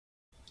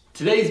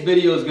Today's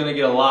video is going to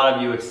get a lot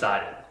of you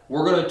excited.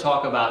 We're going to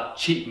talk about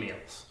cheat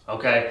meals,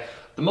 okay?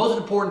 The most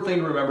important thing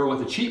to remember with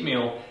a cheat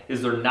meal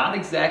is they're not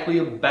exactly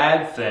a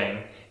bad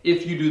thing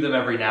if you do them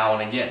every now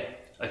and again.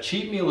 A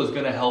cheat meal is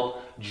going to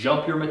help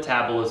jump your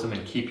metabolism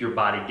and keep your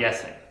body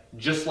guessing.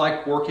 Just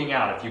like working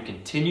out, if you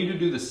continue to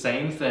do the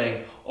same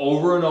thing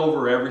over and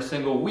over every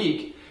single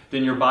week,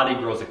 then your body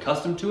grows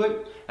accustomed to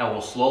it and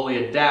will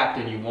slowly adapt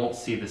and you won't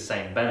see the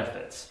same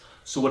benefits.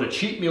 So what a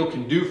cheat meal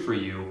can do for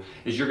you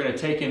is you're going to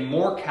take in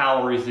more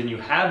calories than you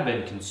have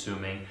been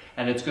consuming,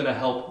 and it's going to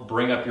help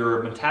bring up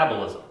your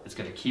metabolism. It's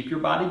going to keep your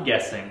body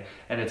guessing,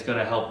 and it's going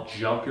to help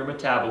jump your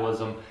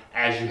metabolism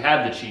as you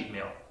have the cheat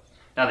meal.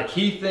 Now the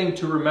key thing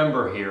to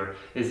remember here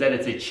is that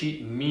it's a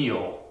cheat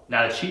meal,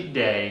 not a cheat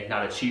day,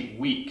 not a cheat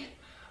week.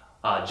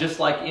 Just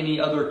like any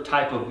other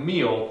type of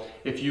meal,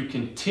 if you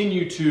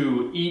continue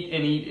to eat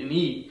and eat and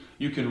eat,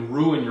 you can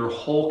ruin your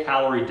whole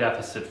calorie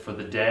deficit for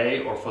the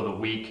day or for the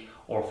week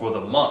or for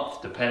the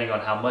month, depending on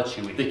how much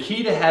you eat. The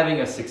key to having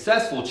a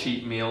successful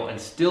cheat meal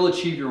and still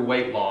achieve your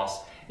weight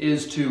loss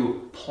is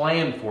to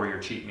plan for your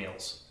cheat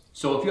meals.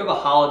 So if you have a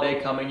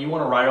holiday coming, you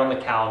want to write it on the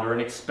calendar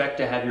and expect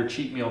to have your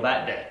cheat meal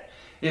that day.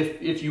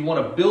 If you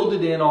want to build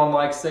it in on,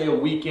 like, say, a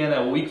weekend,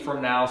 a week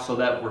from now, so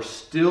that we're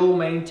still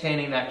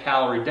maintaining that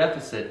calorie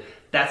deficit,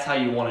 that's how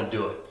you want to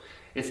do it.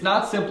 It's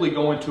not simply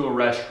going to a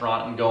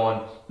restaurant and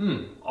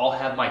going, I'll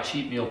have my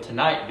cheat meal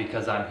tonight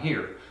because I'm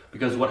here.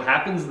 Because what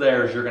happens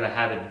there is you're going to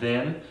have it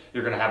then,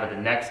 you're going to have it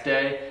the next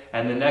day,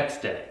 and the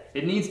next day.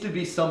 It needs to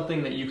be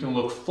something that you can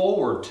look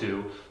forward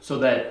to so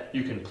that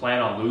you can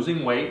plan on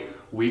losing weight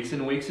weeks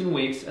and weeks and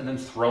weeks, and then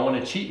throw in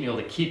a cheat meal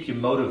to keep you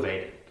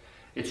motivated.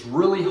 It's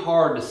really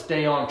hard to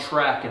stay on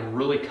track and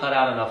really cut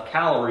out enough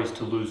calories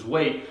to lose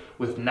weight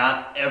with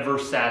not ever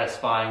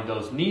satisfying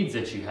those needs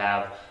that you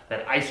have,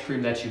 that ice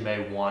cream that you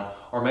may want,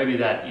 or maybe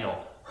that,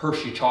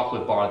 Hershey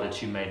chocolate bar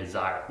that you may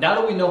desire. Now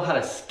that we know how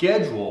to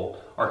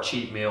schedule our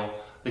cheat meal,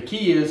 the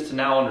key is to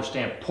now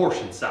understand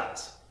portion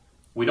size.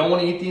 We don't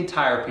want to eat the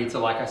entire pizza,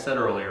 like I said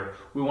earlier.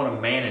 We want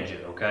to manage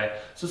it, okay?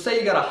 So say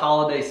you got a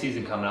holiday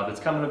season coming up. It's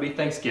coming to be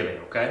Thanksgiving,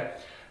 okay?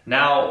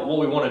 Now, what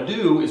we want to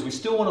do is we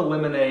still want to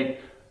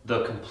eliminate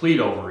the complete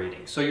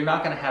overeating. So you're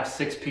not going to have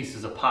 6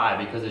 pieces of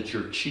pie because it's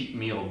your cheat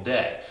meal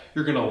day.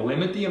 You're going to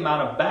limit the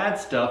amount of bad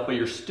stuff, but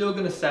you're still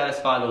going to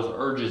satisfy those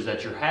urges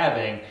that you're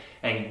having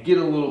and get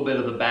a little bit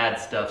of the bad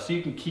stuff so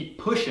you can keep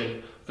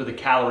pushing for the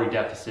calorie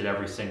deficit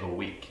every single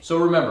week. So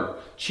remember,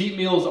 cheat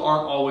meals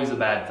aren't always a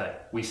bad thing.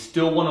 We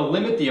still want to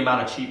limit the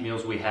amount of cheat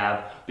meals we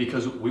have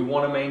because we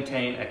want to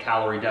maintain a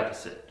calorie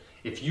deficit.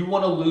 If you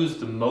want to lose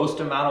the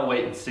most amount of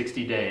weight in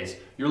 60 days,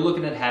 you're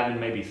looking at having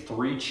maybe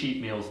 3 cheat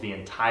meals the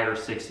entire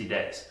 60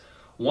 days.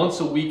 Once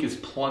a week is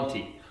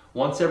plenty.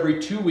 Once every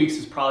 2 weeks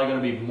is probably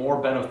going to be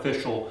more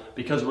beneficial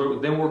because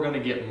then we're going to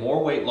get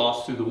more weight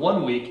loss through the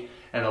 1 week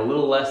and a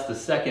little less the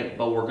second,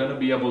 but we're going to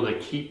be able to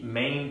keep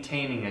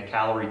maintaining a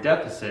calorie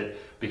deficit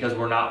because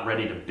we're not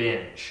ready to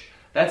binge.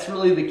 That's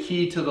really the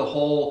key to the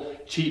whole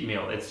cheat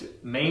meal. It's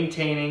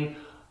maintaining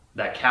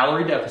that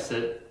calorie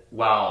deficit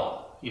while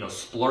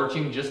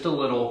splurging just a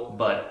little,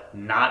 but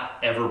not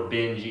ever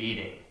binge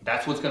eating.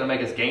 That's what's going to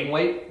make us gain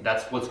weight.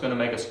 That's what's going to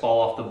make us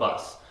fall off the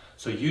bus.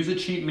 So use a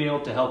cheat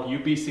meal to help you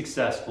be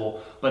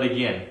successful. But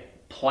again,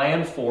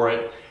 plan for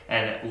it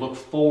and look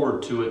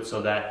forward to it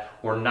so that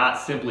we're not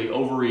simply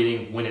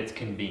overeating when it's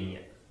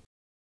convenient.